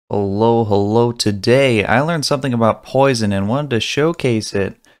Hello, hello. Today I learned something about poison and wanted to showcase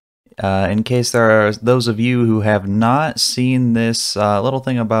it in case there are those of you who have not seen this little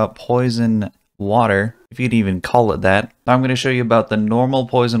thing about poison water, if you'd even call it that. I'm going to show you about the normal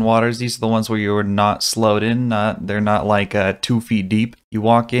poison waters. These are the ones where you're not slowed in, they're not like 2 feet deep. You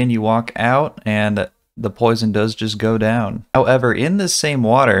walk in, you walk out, and the poison does just go down. However, in this same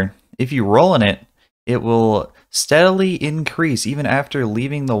water, if you roll in it, it will steadily increase even after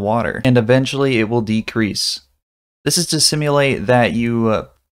leaving the water, and eventually it will decrease. This is to simulate that you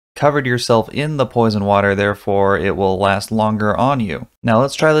covered yourself in the poison water, therefore it will last longer on you. Now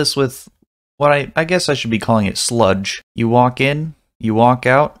let's try this with what I guess I should be calling it sludge. You walk in, you walk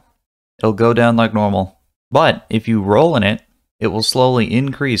out, it'll go down like normal. But if you roll in it, it will slowly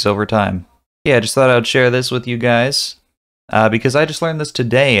increase over time. Yeah, I just thought I would share this with you guys, because I just learned this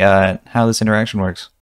today, how this interaction works.